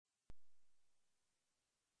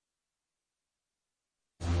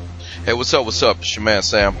Hey, what's up? What's up? It's your man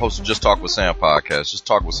Sam, host of Just Talk with Sam podcast. Just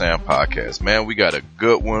Talk with Sam podcast. Man, we got a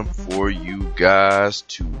good one for you guys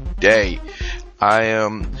today. I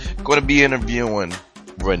am going to be interviewing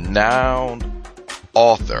renowned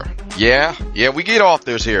author. Yeah, we get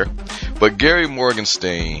authors here. But Gary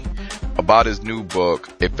Morgenstein about his new book,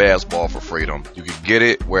 A Fastball for Freedom. You can get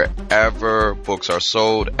it wherever books are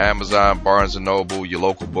sold. Amazon, Barnes & Noble, your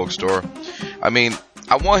local bookstore. I mean,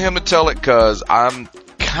 I want him to tell it because I'm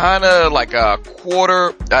kind of like a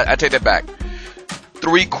quarter, I take that back,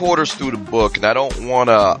 3/4 through the book, and I don't want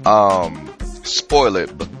to spoil it,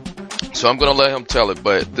 so I'm going to let him tell it.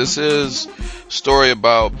 But this is a story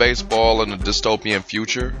about baseball in a dystopian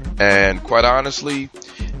future, and quite honestly,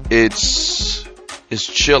 it's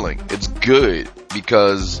chilling. It's good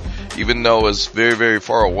because even though it's very, very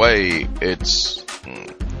far away, it's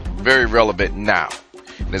very relevant now.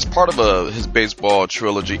 And it's part of his baseball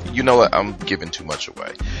trilogy. You know what? I'm giving too much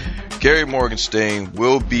away. Gary Morgenstein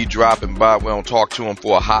will be dropping by. We're going to talk to him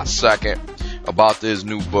for a hot second about this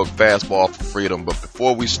new book, Fastball for Freedom. But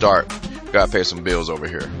before we start, we got to pay some bills over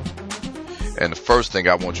here. And the first thing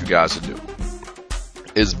I want you guys to do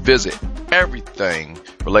is visit everything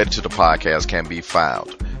related to the podcast can be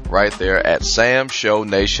found right there at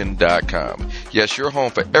samshownation.com. Yes, your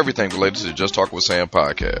home for everything related to the Just Talk with Sam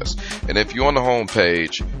podcast. And if you're on the home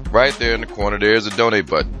page, right there in the corner, there's a donate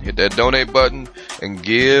button. Hit that donate button and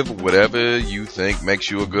give whatever you think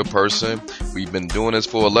makes you a good person. We've been doing this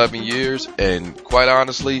for 11 years, and quite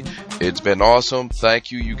honestly, it's been awesome.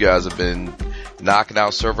 Thank you. You guys have been knocking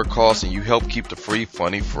out server costs, and you help keep the free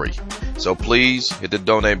free. So please hit the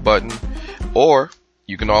donate button, or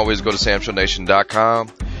you can always go to samshownation.com.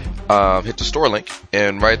 Hit the store link,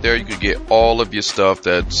 and right there you can get all of your stuff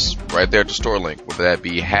that's right there at the store link, whether that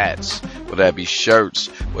be hats, whether that be shirts,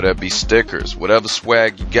 whether that be stickers, whatever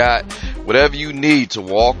swag you got, whatever you need to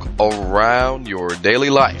walk around your daily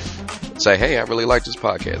life. Say, hey, I really like this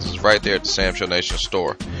podcast. It's right there at the Sam Show Nation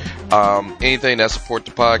store. Anything that support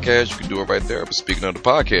the podcast, you can do it right there. But speaking of the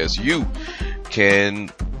podcast, you can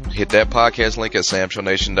hit that podcast link at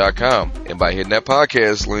samshownation.com. And by hitting that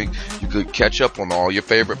podcast link, you could catch up on all your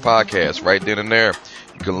favorite podcasts right then and there.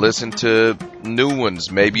 You can listen to new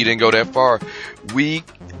ones. Maybe you didn't go that far. We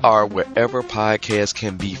are wherever podcasts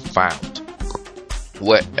can be found.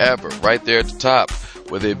 Wherever. Right there at the top.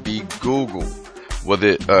 Whether it be Google. Whether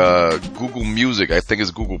it, Google Music. I think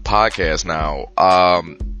it's Google Podcasts now.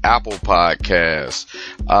 Apple Podcasts.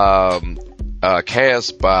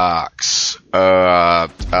 Castbox,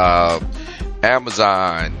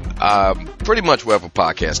 Amazon, pretty much wherever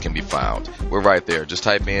podcasts can be found. We're right there. Just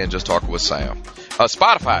type in Just Talk with Sam.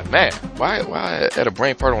 Spotify, man, why I had a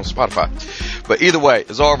brain fart on Spotify? But either way,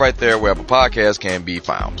 it's all right there wherever podcasts can be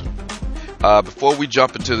found. Before we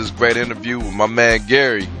jump into this great interview with my man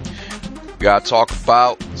Gary, we gotta talk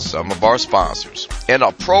about some of our sponsors. And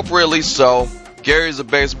appropriately so, Gary's a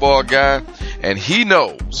baseball guy, and he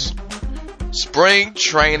knows spring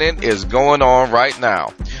training is going on right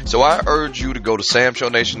now. So I urge you to go to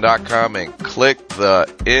samshownation.com and click the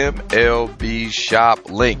MLB shop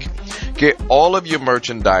link. Get all of your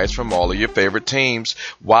merchandise from all of your favorite teams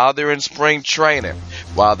while they're in spring training.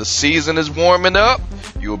 While the season is warming up,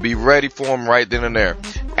 you'll be ready for them right then and there.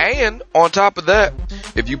 And on top of that,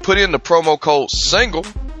 if you put in the promo code SINGLE,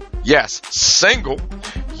 yes, SINGLE,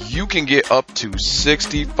 you can get up to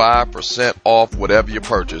 65% off whatever you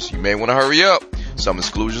purchase. You may want to hurry up. Some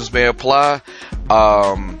exclusions may apply.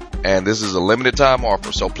 And this is a limited time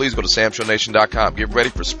offer. So please go to samshownation.com. Get ready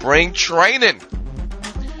for spring training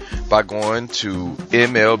by going to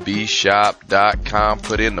MLBshop.com.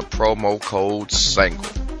 Put in the promo code SINGLE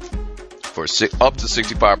for up to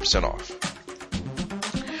 65% off.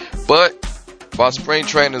 But while spring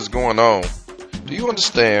training is going on, do you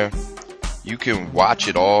understand? You can watch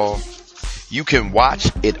it all. You can watch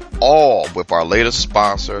it all with our latest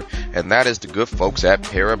sponsor, and that is the good folks at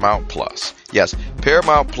Paramount Plus. Yes,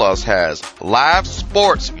 Paramount Plus has live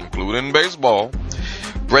sports, including baseball,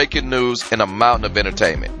 breaking news, and a mountain of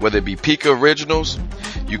entertainment. Whether it be Pika Originals,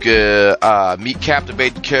 you can meet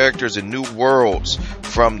captivating characters in new worlds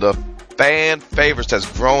from the fan favorites that's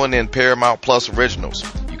growing in Paramount Plus Originals.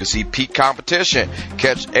 You can see peak competition,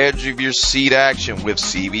 catch edge of your seat action with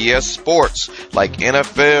CBS Sports like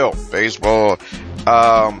NFL, baseball,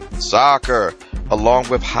 soccer, along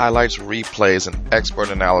with highlights, replays, and expert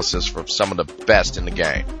analysis from some of the best in the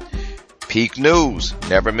game. Peak News,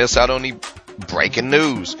 never miss out on any breaking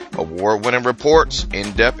news, award-winning reports,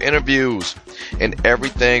 in-depth interviews, and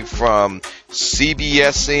everything from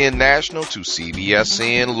CBSN National to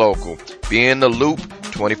CBSN Local. Be in the loop,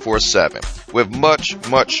 24/7 with much,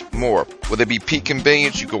 much more. Whether it be peak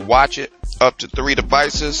convenience, you can watch it up to 3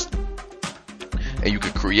 devices, and you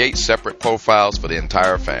can create separate profiles for the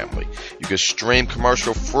entire family. You can stream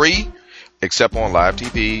commercial free, except on live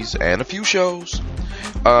TVs and a few shows.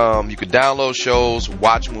 You can download shows,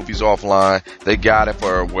 watch movies offline. They got it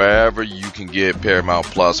for wherever you can get Paramount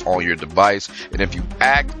Plus on your device. And if you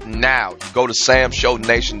act now, you go to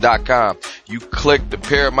samshownation.com. You click the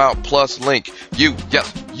Paramount Plus link. You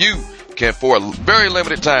can, for a very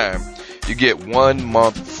limited time, you get 1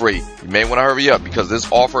 month free. You may want to hurry up because this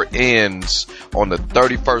offer ends on the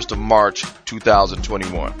 31st of March,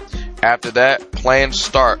 2021. After that, plans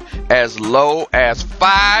start as low as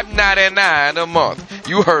 $5.99 a month.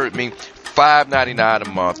 You heard me, $5.99 a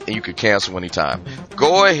month, and you can cancel anytime.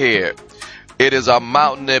 Go ahead. It is a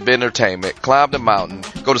mountain of entertainment. Climb the mountain.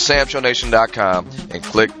 Go to samshownation.com and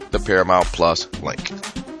click the Paramount Plus link.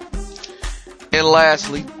 And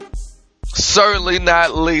lastly, certainly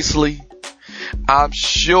not leastly, I'm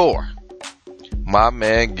sure my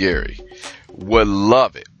man Gary would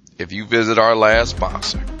love it if you visit our last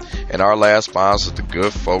sponsor. And our last sponsor is the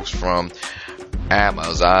good folks from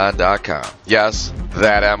Amazon.com. Yes,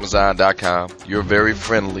 that Amazon.com. You're very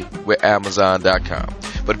friendly with Amazon.com.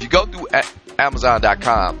 But if you go through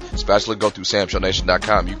Amazon.com, especially go through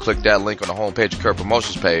SamShowNation.com, you click that link on the homepage, Current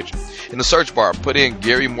Promotions page. In the search bar, put in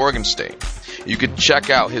Gary Morgenstein. You can check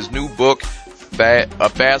out his new book, A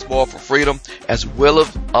Fastball for Freedom, as well as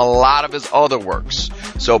a lot of his other works.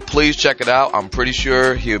 So please check it out. I'm pretty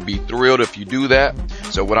sure he'll be thrilled if you do that.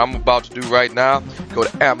 So what I'm about to do right now, go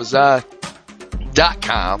to Amazon.com,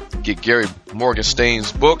 get Gary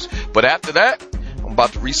Morgenstein's books. But after that, I'm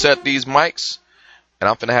about to reset these mics, and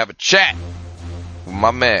I'm finna have a chat with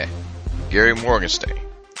my man, Gary Morgenstein.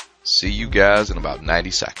 See you guys in about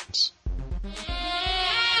 90 seconds.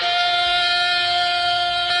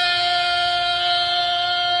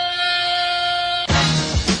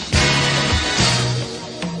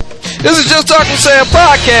 This is Just Talk with Sam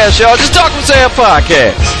Podcast, y'all. Just Talk with Sam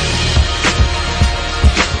Podcast.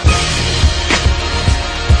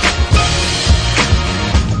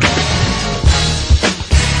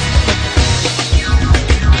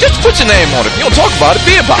 Just put your name on it. If you don't talk about it,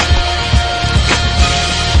 be about it.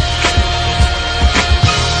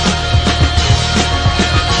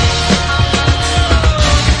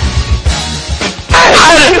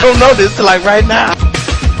 I don't know this till like right now.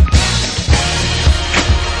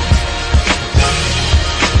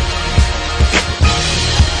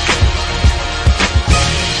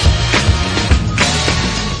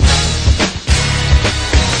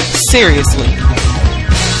 Seriously.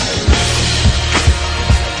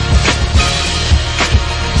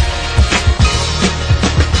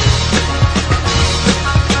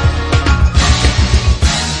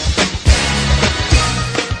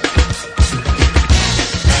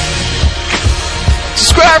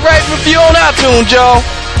 Subscribe, rate, and review on iTunes, y'all.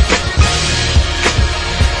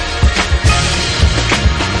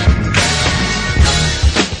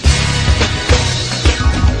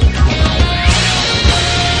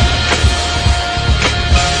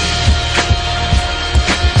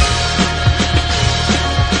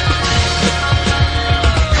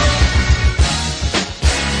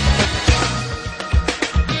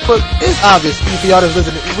 But it's obvious if y'all that's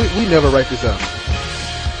listening, we never write this out.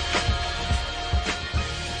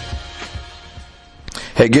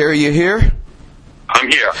 Hey Gary, you here? I'm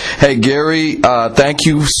here. Hey Gary, thank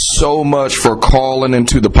you so much for calling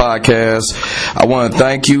into the podcast. I want to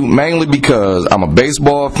thank you mainly because I'm a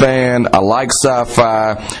baseball fan. I like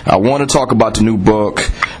sci-fi. I want to talk about the new book.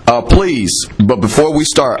 Please, but before we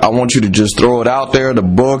start, I want you to just throw it out there, the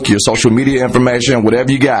book, your social media information,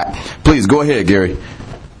 whatever you got. Please, go ahead, Gary.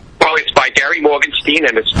 Well, it's by Gary Morgenstein,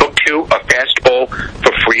 and it's book 2, A Fastball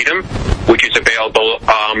for Freedom, which is available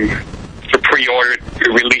for pre-order. It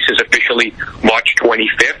releases officially March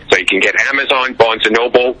 25th, so you can get Amazon, Barnes &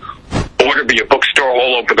 Noble, order via bookstore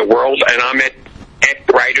all over the world, and I'm at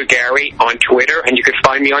Writer Gary on Twitter, and you can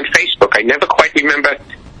find me on Facebook. I never quite remember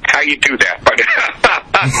how you do that, but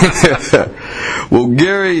well,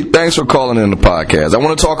 Gary, thanks for calling in the podcast. I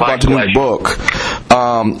want to talk about the new book,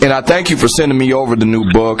 and I thank you for sending me over the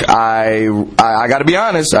new book. I got to be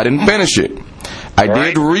honest, I didn't finish it. I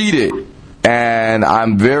did read it, and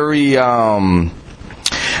I'm very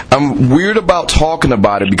I'm weird about talking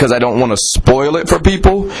about it because I don't want to spoil it for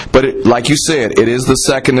people. But it, like you said, it is the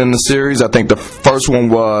second in the series. I think the first one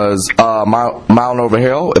was Mountain Over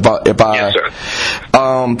Hill. Yes,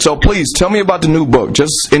 sir. So please tell me about the new book,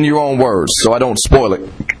 just in your own words, so I don't spoil it.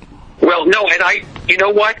 Well, no, and you know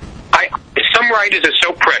what? Some writers are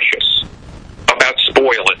so precious about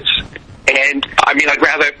spoilers, And, I mean, I'd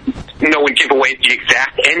rather no one give away the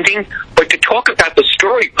exact ending, but to talk about the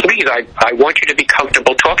story, please, I want you to be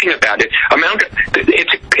comfortable talking about it.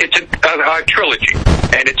 It's a trilogy,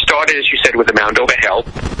 and it started, as you said, with A Mound Over Hell,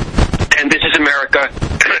 and this is America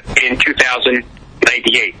in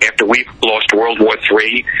 2098, after we've lost World War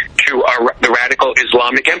III to the radical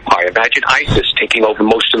Islamic Empire. Imagine ISIS taking over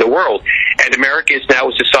most of the world, and America is now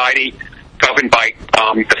a society governed by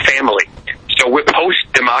the family. So we're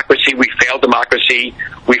post-democracy. We failed democracy.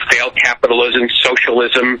 We failed capitalism,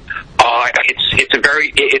 socialism.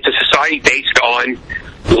 It's a society based on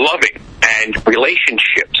loving and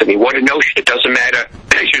relationships. I mean, what a notion! It doesn't matter,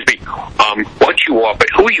 what you are, but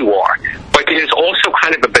who you are. But it is also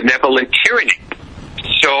kind of a benevolent tyranny.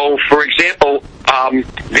 So, for example,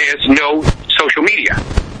 there's no social media.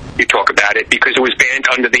 You talk about it because it was banned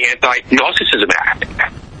under the Anti-Narcissism Act.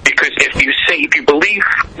 Because if you believe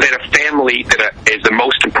that a family is the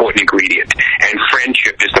most important ingredient, and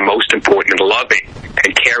friendship is the most important, and loving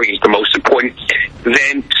and caring is the most important,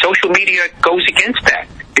 then social media goes against that.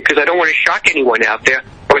 Because I don't want to shock anyone out there,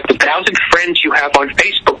 but the 1,000 friends you have on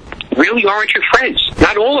Facebook really aren't your friends.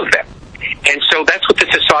 Not all of them. And so that's what the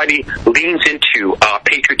society leans into.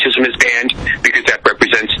 Patriotism is banned because that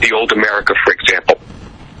represents the old America, for example.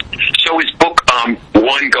 So his book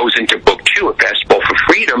 1 goes into book 2, A Basketball for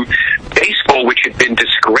Freedom. Baseball, which had been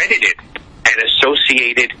discredited and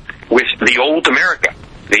associated with the old America,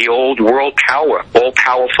 the old world power,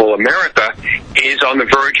 all-powerful America, is on the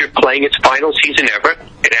verge of playing its final season ever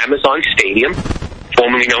at Amazon Stadium,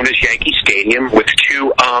 formerly known as Yankee Stadium, with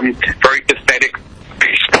 2 very pathetic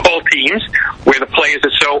baseball teams where the players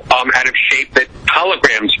are so out of shape that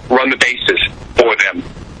holograms run the bases for them.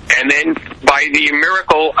 And then, by the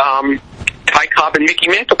miracle, Ty Cobb and Mickey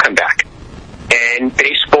Mantle come back. And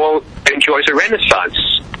baseball enjoys a renaissance,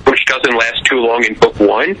 which doesn't last too long in book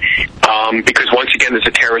 1, because once again there's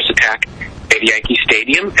a terrorist attack at Yankee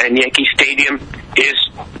Stadium, and Yankee Stadium is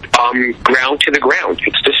ground to the ground.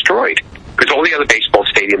 It's destroyed. Because all the other baseball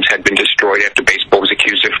stadiums had been destroyed after baseball was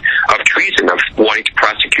accused of treason, of wanting to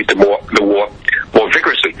prosecute the war more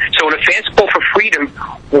vigorously. So in A Basketball for Freedom,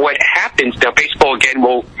 what happens, now baseball again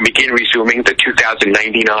will begin resuming the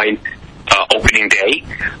 2099 opening day,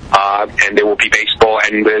 and there will be baseball,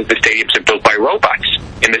 and the stadiums are built by robots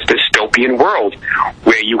in this dystopian world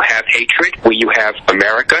where you have hatred, where you have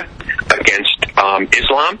America against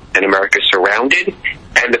Islam, and America surrounded,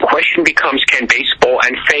 and the question becomes, can baseball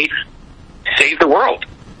and faith save the world?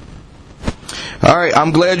 All right,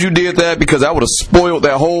 I'm glad you did that because I would have spoiled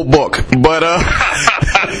that whole book. But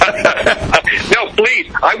no,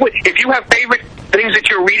 please, I would. If you have favorite things that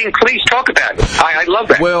you're reading, please talk about it. I love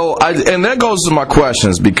that. Well, and that goes to my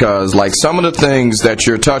questions because, like, some of the things that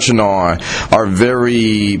you're touching on are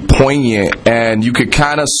very poignant, and you could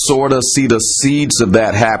kind of sort of see the seeds of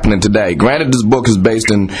that happening today. Granted, this book is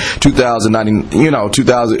based in 2000,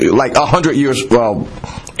 like 100 years, well,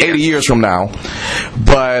 80 years from now,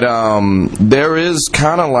 but there is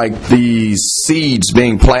kind of like these seeds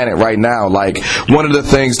being planted right now. Like, one of the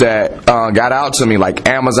things that got out to me, like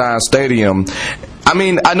Amazon Stadium, I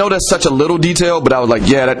mean, I know that's such a little detail, but I was like,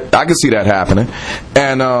 yeah, I can see that happening.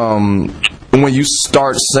 And when you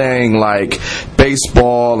start saying, like,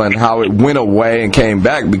 baseball and how it went away and came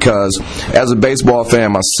back, because as a baseball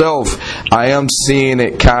fan myself, I am seeing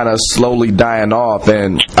it kind of slowly dying off,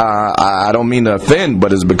 and I don't mean to offend,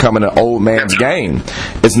 but it's becoming an old man's game.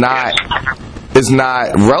 It's not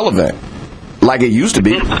relevant like it used to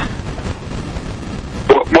be.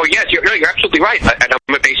 Well, yes, you're absolutely right, and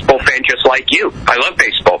I'm a baseball fan just like you. I love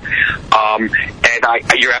baseball, and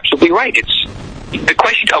you're absolutely right. It's the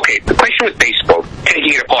question. Okay, the question with baseball,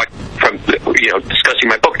 taking it apart from discussing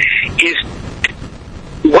my book, is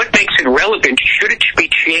what makes it relevant? Should it be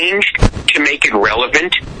changed to make it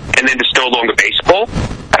relevant, and then it's no longer baseball?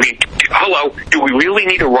 I mean, hello, do we really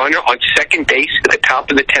need a runner on second base at the top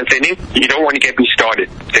of the 10th inning? You don't want to get me started,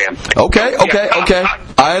 Sam. Okay.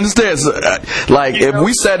 I understand. So, like, if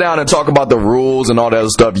we sat down and talk about the rules and all that other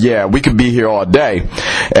stuff, yeah, we could be here all day.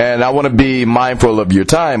 And I want to be mindful of your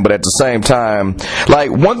time, but at the same time, like,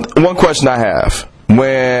 one question I have.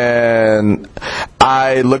 When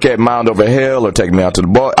I look at Mound Over Hill or Take Me Out to the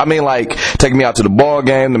Ball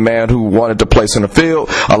Game, The Man Who Wanted to Play Center Field,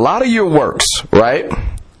 a lot of your works, right?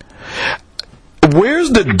 Where's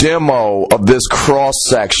the demo of this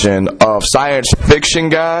cross-section of science fiction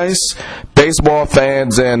guys, baseball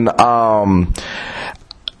fans, and I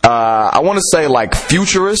want to say, like,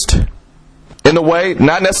 futurist? in a way,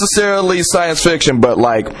 not necessarily science fiction, but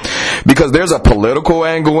like, because there's a political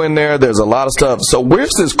angle in there, there's a lot of stuff. So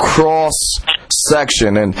where's this cross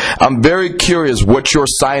section? And I'm very curious what your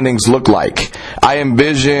signings look like. I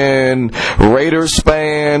envision Raiders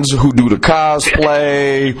fans who do the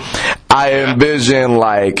cosplay. I envision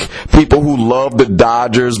like people who love the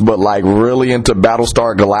Dodgers but like really into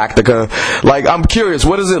Battlestar Galactica. Like, I'm curious,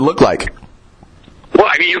 what does it look like? Well,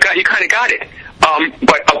 I mean, you kind of got it.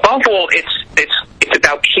 But above all, it's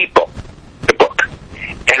about people, the book.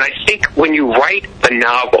 And I think when you write a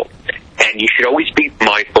novel, and you should always be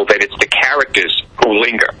mindful that it's the characters who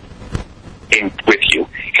linger with you.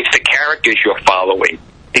 It's the characters you're following.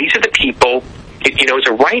 These are the people, you know, as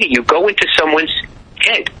a writer, you go into someone's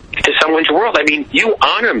head, into someone's world. I mean, you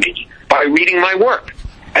honor me by reading my work.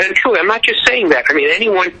 And truly, I'm not just saying that. I mean,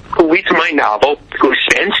 anyone who reads my novel, who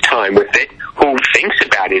spends time with it, who thinks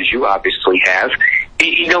about it, as you obviously have,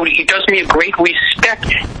 you know, he does me a great respect,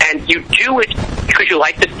 and you do it because you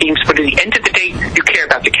like the themes, but at the end of the day, you care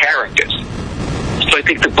about the characters. So I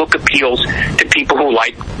think the book appeals to people who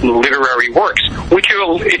like literary works, which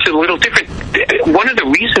it's a little different. One of the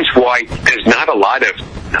reasons why there's not a lot of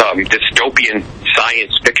dystopian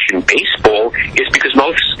science fiction baseball is because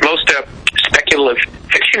most speculative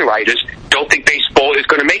fiction writers don't think baseball is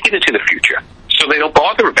going to make it into the future, so they don't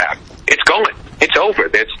bother about it. It's going. It's over.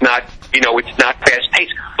 It's not, you know, it's not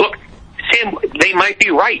fast-paced. Look, Sam, they might be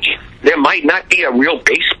right. There might not be a real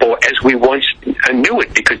baseball as we once knew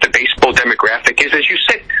it, because the baseball demographic is, as you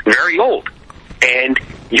said, very old. And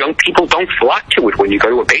young people don't flock to it when you go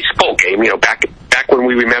to a baseball game. You know, back when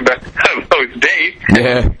we remember those days,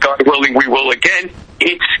 God willing, we will again,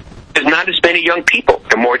 there's not as many young people.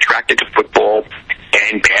 They're more attracted to football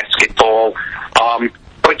and basketball.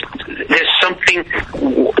 But there's something,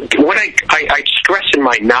 what I stress in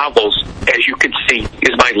my novels, as you can see,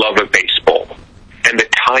 is my love of baseball and the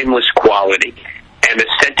timeless quality and the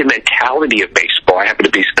sentimentality of baseball. I happen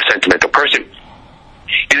to be a sentimental person.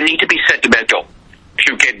 You need to be sentimental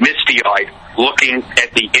to get misty-eyed looking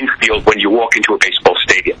at the infield when you walk into a baseball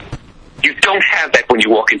stadium. You don't have that when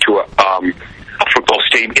you walk into a football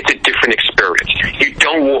stadium. It's a different experience. You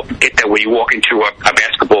don't get that when you walk into a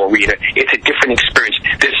basketball arena. It's a different experience.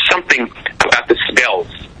 There's something about the smells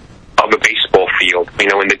of a baseball field, you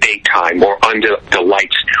know, in the daytime or under the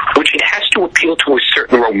lights, which it has to appeal to a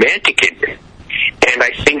certain romantic in. And I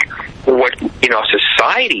think what, you know,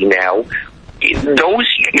 society now,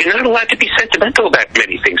 you're not allowed to be sentimental about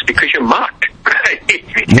many things because you're mocked.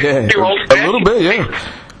 Yeah, a little bit,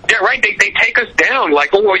 yeah. Yeah, right. They take us down like,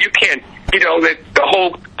 oh, well, you can't, you know, the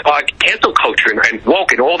whole cancel culture and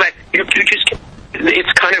woke and all that. You just,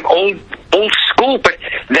 it's kind of old school, but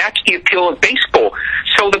that's the appeal of baseball.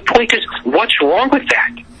 So the point is, what's wrong with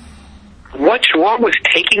that? What's wrong with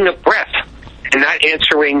taking a breath and not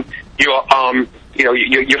answering your, you know,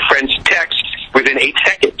 your friend's text within 8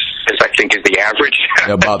 seconds, as I think is the average.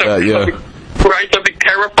 About that, yeah. Right, something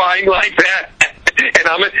terrifying like that. And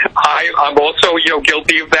I'm also, you know,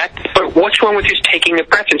 guilty of that. But what's wrong with just taking a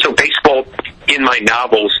breath? And so baseball, in my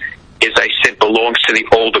novels, as I said, belongs to the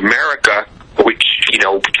old America, which, you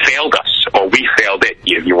know, failed us, or we failed it.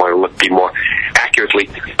 You want to be more accurately.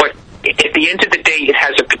 But at the end of the day, it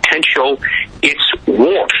has a potential. Its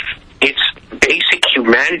warmth, its basic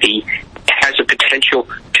humanity has a potential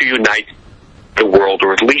to unite the world,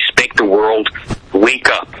 or at least make the world wake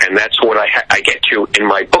up. And that's what I get to in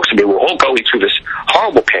my books. I mean, we're all going through this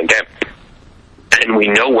horrible pandemic, and we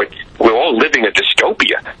know we're all living a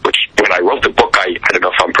dystopia, which when I wrote the book, I don't know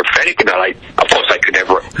if I'm prophetic or not. Of course, I could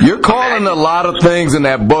never. You're calling a lot of things in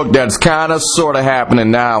that book that's kind of sort of happening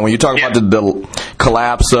now. When you talk about the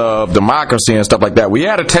collapse of democracy and stuff like that, we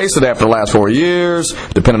had a taste of that for the last 4 years,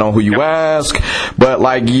 depending on who you ask. But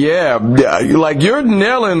like you're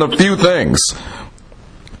nailing a few things.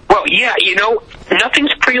 Well, yeah, you know,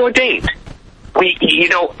 nothing's preordained. You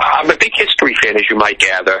know, I'm a big history fan, as you might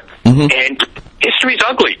gather, and history's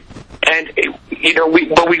ugly. And, you know, we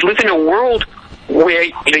live in a world where,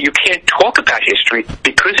 you know, you can't talk about history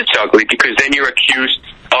because it's ugly, because then you're accused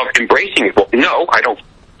of embracing it. Well, no,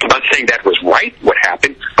 I'm not saying that was right, what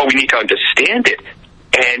happened, but we need to understand it.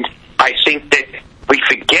 And I think that we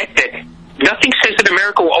forget that nothing says that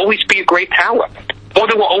America will always be a great power, or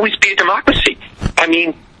there will always be a democracy. I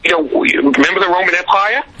mean, you know, remember the Roman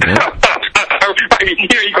Empire? Yeah. I mean,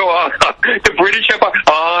 here you go on. The British Empire,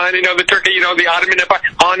 on, you know, the Turkey, you know, the Ottoman Empire,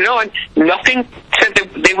 on and on. Nothing said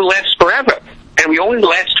that they will last forever. And we only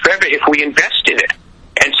last forever if we invest in it.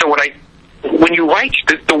 And so when you write,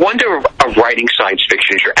 the wonder of writing science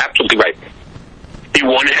fiction is, you're absolutely right. You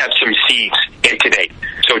want to have some seeds in today,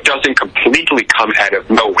 so it doesn't completely come out of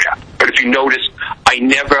nowhere. But But if you notice, I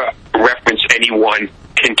never reference anyone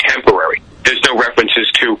contemporary. There's no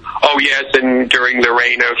references to, oh yes, and during the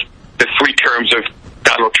reign of the 3 terms of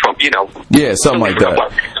Donald Trump, Yeah, something like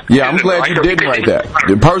that. Yeah, I'm glad you didn't write that.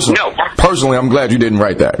 Personally, I'm glad you didn't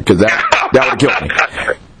write that, because that would have killed me.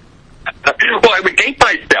 Well, I would date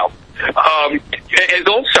myself. And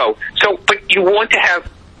also, but you want to have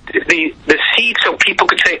the seed so people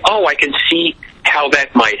could say, oh, I can see how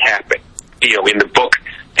that might happen. In the book,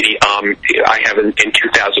 I have in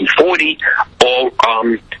 2040, all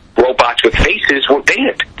robots with faces were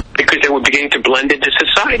banned because they were beginning to blend into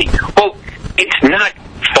society. Well, it's not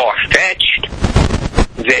far-fetched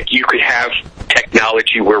that you could have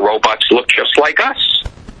technology where robots look just like us.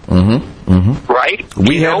 Mm-hmm. Mm-hmm. Right?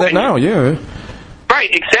 We have that now, yeah. Right,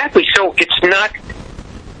 exactly. So it's not...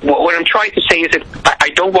 What I'm trying to say is that I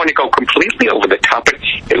don't want to go completely over the top, but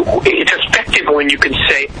it's effective when you can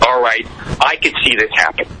say, all right, I can see this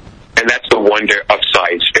happen. And that's the wonder of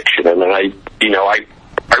science fiction. And then I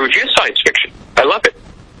review science fiction. I love it.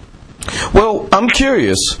 Well, I'm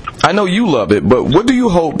curious. I know you love it, but what do you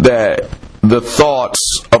hope that the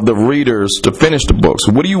thoughts of the readers to finish the books,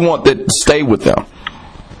 what do you want that stay with them?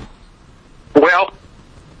 Well,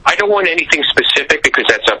 I don't want anything specific because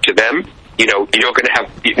that's up to them. You're going to have,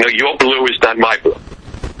 your blue is not my blue.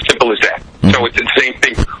 Simple as that. Mm-hmm. So it's the same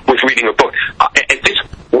thing with reading a book.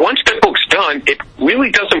 Once the book's done, it really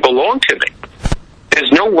doesn't belong to me.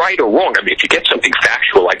 There's no right or wrong. I mean, if you get something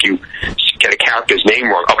factual, like you get a character's name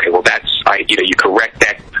wrong, okay, well, you correct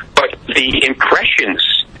that. But the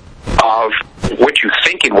impressions of what you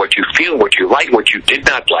think and what you feel, what you like, what you did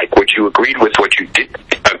not like, what you agreed with, what you didn't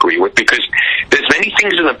agree with, because there's many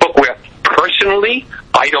things in the book where, personally,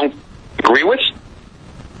 I don't agree with.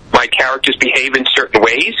 My characters behave in certain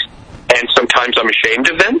ways, and sometimes I'm ashamed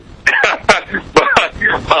of them.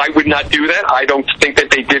 But I would not do that. I don't think that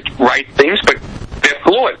they did right things, but they're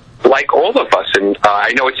flawed, like all of us. And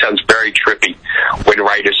I know it sounds very trippy when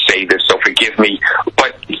writers say this, so forgive me,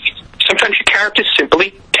 but sometimes your characters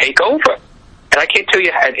simply take over. And I can't tell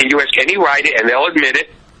you, you ask any writer, and they'll admit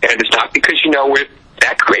it, and it's not because, we're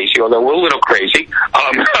that crazy, although we're a little crazy.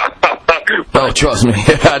 Oh, trust me,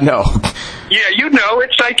 I know. Yeah,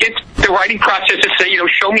 it's like the writing process is say,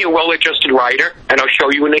 show me a well-adjusted writer, and I'll show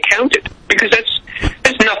you an accountant. Because there's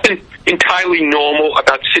nothing entirely normal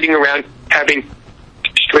about sitting around having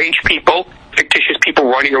strange people, fictitious people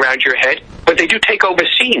running around your head, but they do take over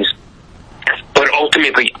scenes. But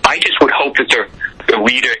ultimately, I just would hope that the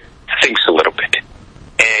reader thinks a little bit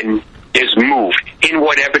and is moved in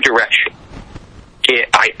whatever direction.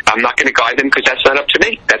 I'm not going to guide them because that's not up to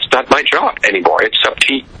me. That's not my job anymore. It's up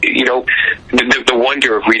to, the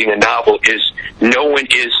wonder of reading a novel is no one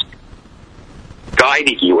is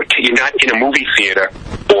guiding you. You're not in a movie theater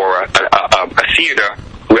or a theater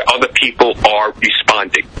where other people are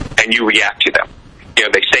responding and you react to them.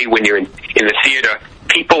 They say when you're in the theater,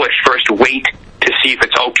 people at first wait to see if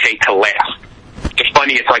it's okay to laugh. It's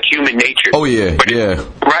funny. It's like human nature. Oh, yeah, yeah.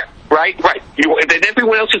 Right. Then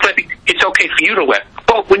everyone else is laughing. It's okay for you to laugh.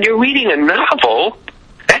 But when you're reading a novel,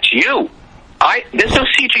 that's you. There's no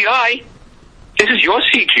CGI. This is your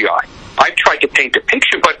CGI. I've tried to paint a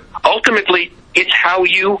picture, but ultimately, it's how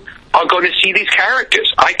you are going to see these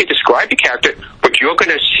characters. I can describe the character, but you're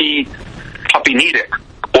going to see Puppy Nedick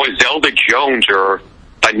or Zelda Jones or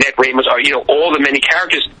Annette Ramos, or all the many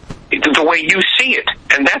characters the way you see it,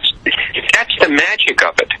 and that's the magic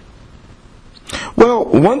of it. Well,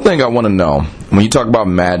 one thing I want to know, when you talk about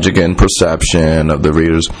magic and perception of the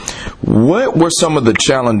readers, what were some of the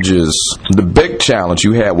challenges, the big challenge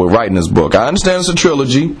you had with writing this book? I understand it's a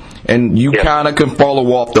trilogy, and you kind of can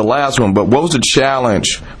follow off the last one, but what was the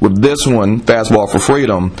challenge with this one, Fastball for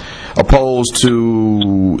Freedom, opposed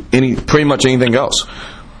to pretty much anything else?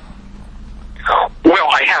 Well,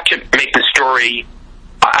 I had to make the story,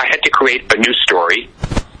 I had to create a new story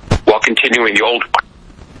while continuing the old one.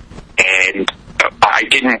 And I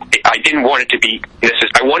didn't want it to be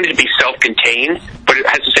necessary. I wanted it to be self-contained, but it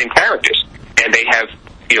has the same characters, and they have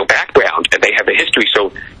background, and they have a history.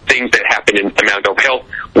 So things that happen in Mount Hope Hill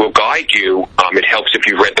will guide you. It helps if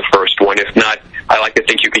you've read the first one. If not, I like to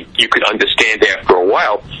think you could understand after a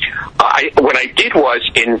while. What I did was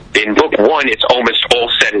in book one, it's almost all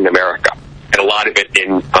set in America, and a lot of it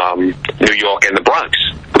in New York and the Bronx,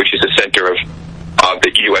 which is the center of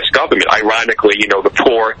the U.S. government. Ironically, the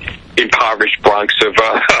poor, impoverished Bronx of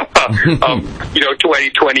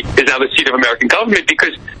 2020 is now the seat of American government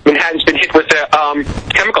because Manhattan's been hit with a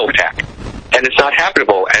chemical attack, and it's not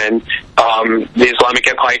habitable. And the Islamic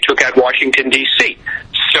Empire took out Washington, D.C.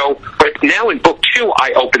 So, but now in book two,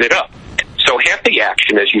 I open it up. So So half the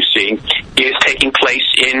action, as you see, is taking place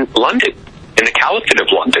in London, in the Caliphate of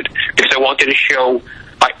London, because I wanted to show,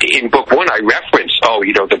 in book 1 I reference,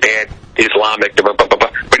 the bad Islamic, blah, blah, blah,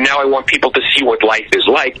 blah, but now I want people to see what life is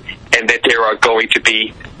like, and that there are going to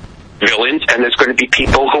be villains, and there's going to be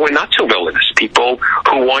people who are not so villainous, people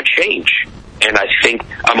who want change. And I think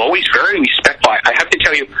I'm always very respectful. I have to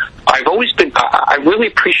tell you, I've always been, I really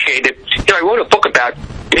appreciate it. I wrote a book about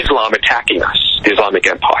Islam attacking us, the Islamic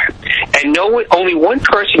Empire. And only one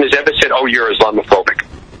person has ever said, oh, you're Islamophobic.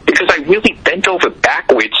 Because I really bent over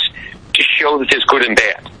backwards to show that there's good and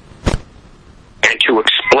bad. And to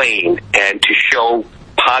explain and to show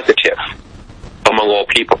positive among all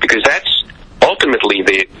people. Because that's ultimately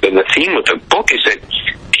the theme of the book, is that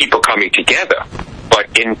people coming together. But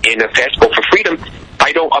in a Fastball for Freedom,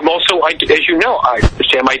 as you know,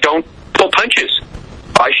 Sam, I don't pull punches.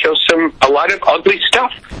 I show a lot of ugly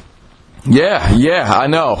stuff. Yeah, I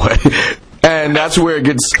know. And that's where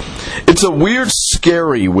it's a weird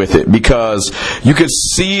scary with it, because you could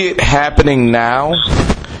see it happening now.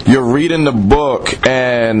 You're reading the book,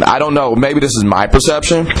 and I don't know, maybe this is my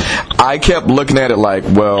perception. I kept looking at it like,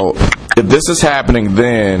 well, if this is happening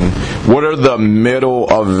then, what are the middle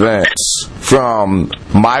events from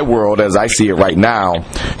my world as I see it right now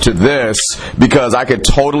to this? Because I could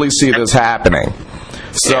totally see this happening.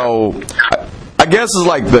 So I guess it's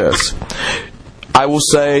like this. I will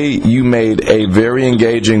say you made a very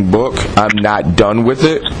engaging book. I'm not done with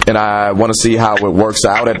it, and I want to see how it works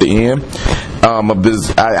out at the end.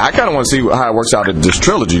 I kind of want to see how it works out in this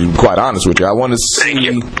trilogy, to be quite honest with you. I want to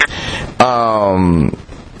see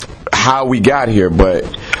how we got here. But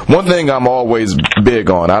one thing I'm always big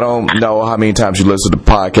on, I don't know how many times you listen to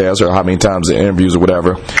podcasts or how many times the interviews or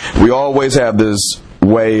whatever, we always have this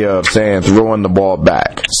way of saying throwing the ball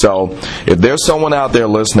back. So if there's someone out there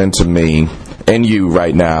listening to me and you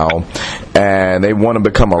right now, and they want to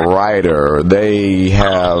become a writer, they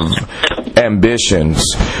have ambitions,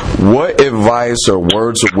 what advice or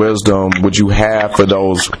words of wisdom would you have for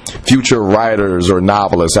those future writers or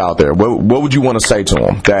novelists out there? What would you want to say to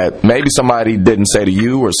them that maybe somebody didn't say to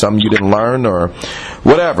you, or something you didn't learn, or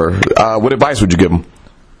whatever? What advice would you give them?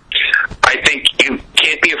 I think you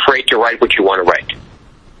can't be afraid to write what you want to write.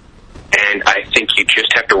 And I think you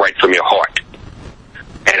just have to write from your heart.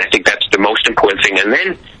 And I think that's the most important thing. And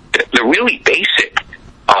then the really basic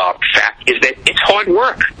fact is that it's hard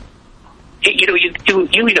work. You know,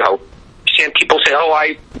 Sam, people say, oh,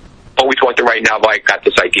 I always want to write a novel, I got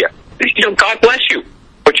this idea. God bless you.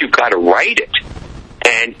 But you've got to write it.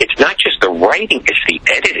 And it's not just the writing, it's the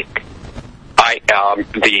editing.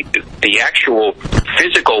 The actual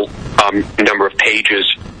physical number of pages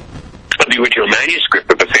of the original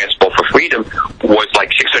manuscript of The Fastball for Freedom was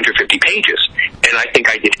like 650 pages. And I think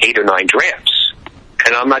I did 8 or 9 drafts.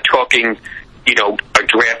 And I'm not talking, a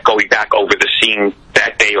draft going back over the scene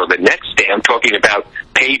that day or the next day. I'm talking about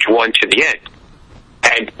page 1 to the end.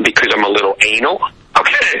 And because I'm a little anal,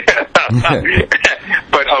 okay,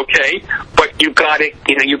 but you got it.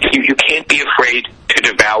 You can't be afraid to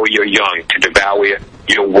devour your young, to devour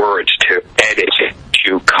your words, to edit,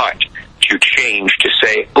 to cut, to change, to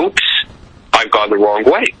say, oops, I've gone the wrong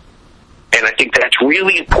way. And I think that's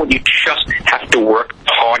really important. You just have to work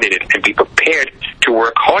hard at it and be prepared to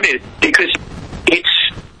work hard at it, because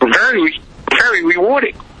it's very, very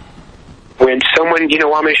rewarding. When someone,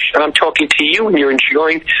 I'm talking to you and you're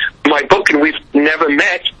enjoying my book and we've never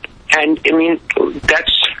met, and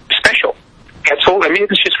that's special. That's all.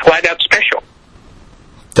 It's just flat out special.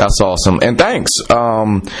 That's awesome, and thanks.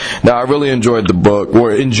 Now, I really enjoyed the book.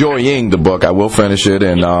 We're enjoying the book. I will finish it,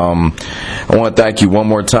 and I want to thank you one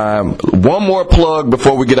more time. One more plug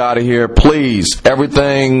before we get out of here, please.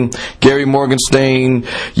 Everything, Gary Morgenstein,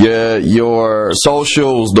 your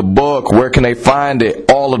socials, the book. Where can they find it?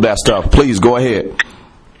 All of that stuff. Please go ahead.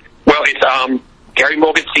 Well, it's Gary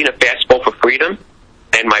Morgenstein of Fastball for Freedom,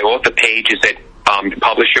 and my author page is at the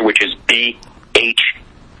publisher, which is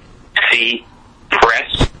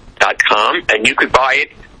BHCPress.com, and you could buy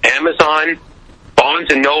it Amazon, Barnes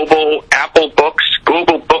 & Noble, Apple Books,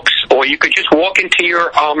 Google Books, or you could just walk into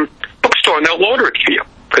your bookstore and they'll order it for you,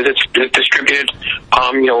 because it's distributed,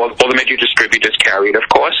 all the major distributors carry it, of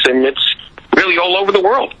course, and it's really all over the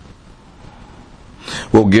world.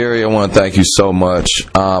 Well, Gary, I want to thank you so much.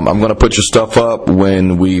 I'm going to put your stuff up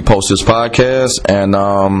when we post this podcast, and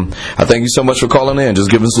I thank you so much for calling in.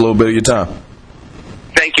 Just give us a little bit of your time.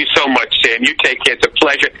 Thank you so much, Sam. You take care. It's a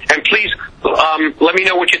pleasure. And please, let me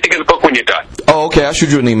know what you think of the book when you're done. Oh, okay. I'll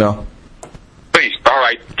shoot you an email. Please. All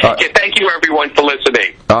right. Yeah, thank you, everyone, for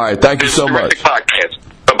listening. All right. Thank you so much. Podcast.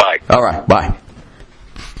 Bye-bye. All right. Bye.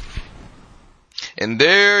 And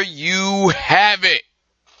there you have it.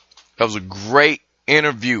 That was a great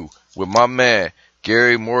interview with my man,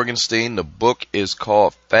 Gary Morgenstein. The book is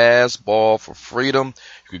called Fastball for Freedom.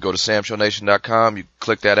 You can go to samshownation.com. You can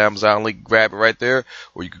click that Amazon link, grab it right there,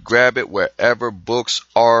 or you can grab it wherever books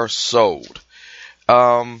are sold.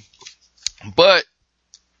 But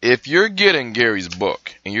if you're getting Gary's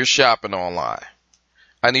book and you're shopping online,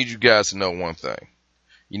 I need you guys to know one thing.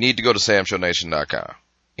 You need to go to samshownation.com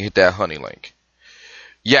and hit that honey link.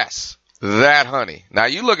 Yes, that honey. Now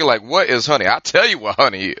you looking like, what is honey? I'll tell you what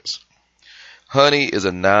honey is. Honey is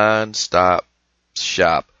a non-stop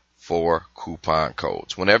shop for coupon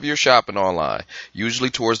codes. Whenever you're shopping online,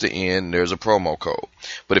 usually towards the end, there's a promo code.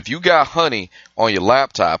 But if you got Honey on your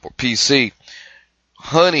laptop or PC,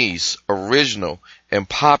 Honey's original and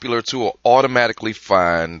popular tool automatically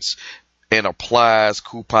finds and applies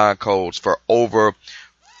coupon codes for over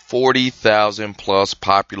 40,000 plus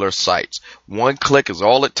popular sites. One click is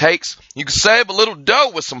all it takes. You can save a little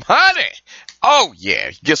dough with some honey. Oh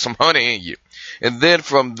yeah, get some honey in you. And then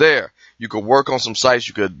from there, you could work on some sites.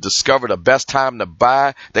 You could discover the best time to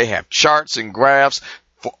buy. They have charts and graphs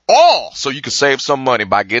for all, so you can save some money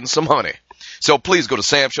by getting some honey. So please go to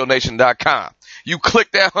samshownation.com. You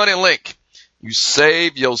click that honey link. You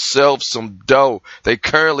save yourself some dough. They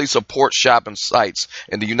currently support shopping sites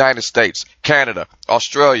in the United States, Canada,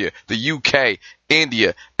 Australia, the UK,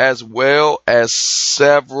 India, as well as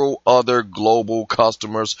several other global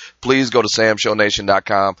customers. Please go to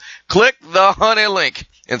samshownation.com. Click the honey link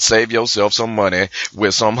and save yourself some money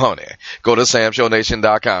with some honey. Go to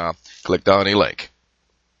samshownation.com. Click the honey link.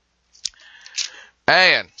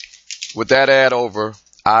 And with that ad over,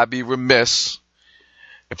 I'd be remiss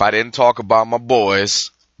if I didn't talk about my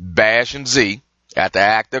boys, Bash and Z, at the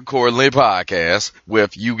Act Accordingly podcast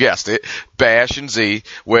with, you guessed it, Bash and Z,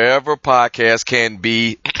 wherever podcasts can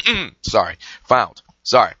be, found.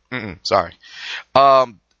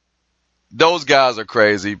 Those guys are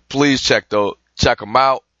crazy. Please check them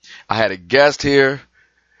out. I had a guest here,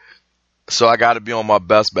 so I got to be on my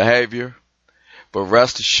best behavior. But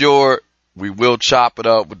rest assured, we will chop it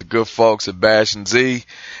up with the good folks at Bash and Z.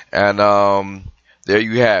 And, there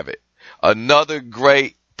you have it. Another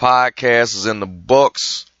great podcast is in the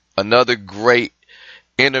books. Another great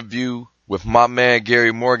interview with my man,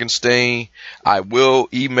 Gary Morgenstein. I will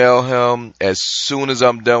email him as soon as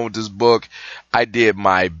I'm done with this book. I did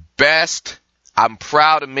my best. I'm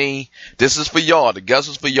proud of me. This is for y'all. The guest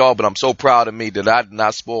is for y'all, but I'm so proud of me that I did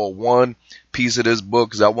not spoil one piece of this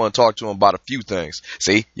book because I want to talk to him about a few things.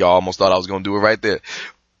 See, y'all almost thought I was going to do it right there.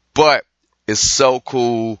 But it's so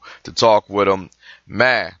cool to talk with him.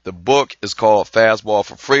 Man, the book is called Fastball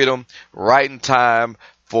for Freedom. Right in time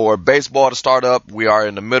for baseball to start up. We are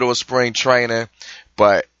in the middle of spring training,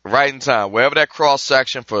 but right in time. Wherever that cross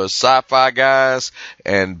section for sci-fi guys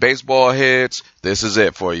and baseball heads, this is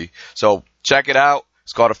it for you. So check it out.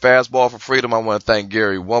 It's called A Fastball for Freedom. I want to thank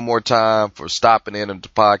Gary one more time for stopping in at the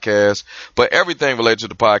podcast. But everything related to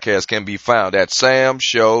the podcast can be found at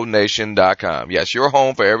samshownation.com. Yes, your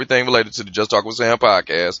home for everything related to the Just Talk with Sam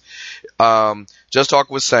podcast. Just Talk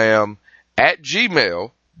with Sam at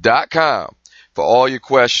gmail.com for all your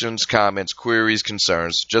questions, comments, queries,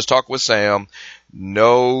 concerns. Just Talk with Sam.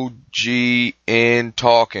 No G in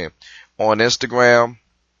talking on Instagram,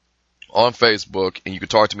 on Facebook, and you can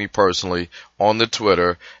talk to me personally on the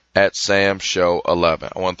Twitter at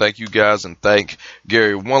SamShow11. I want to thank you guys and thank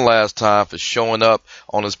Gary one last time for showing up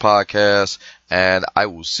on this podcast, and I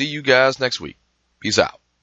will see you guys next week. Peace out.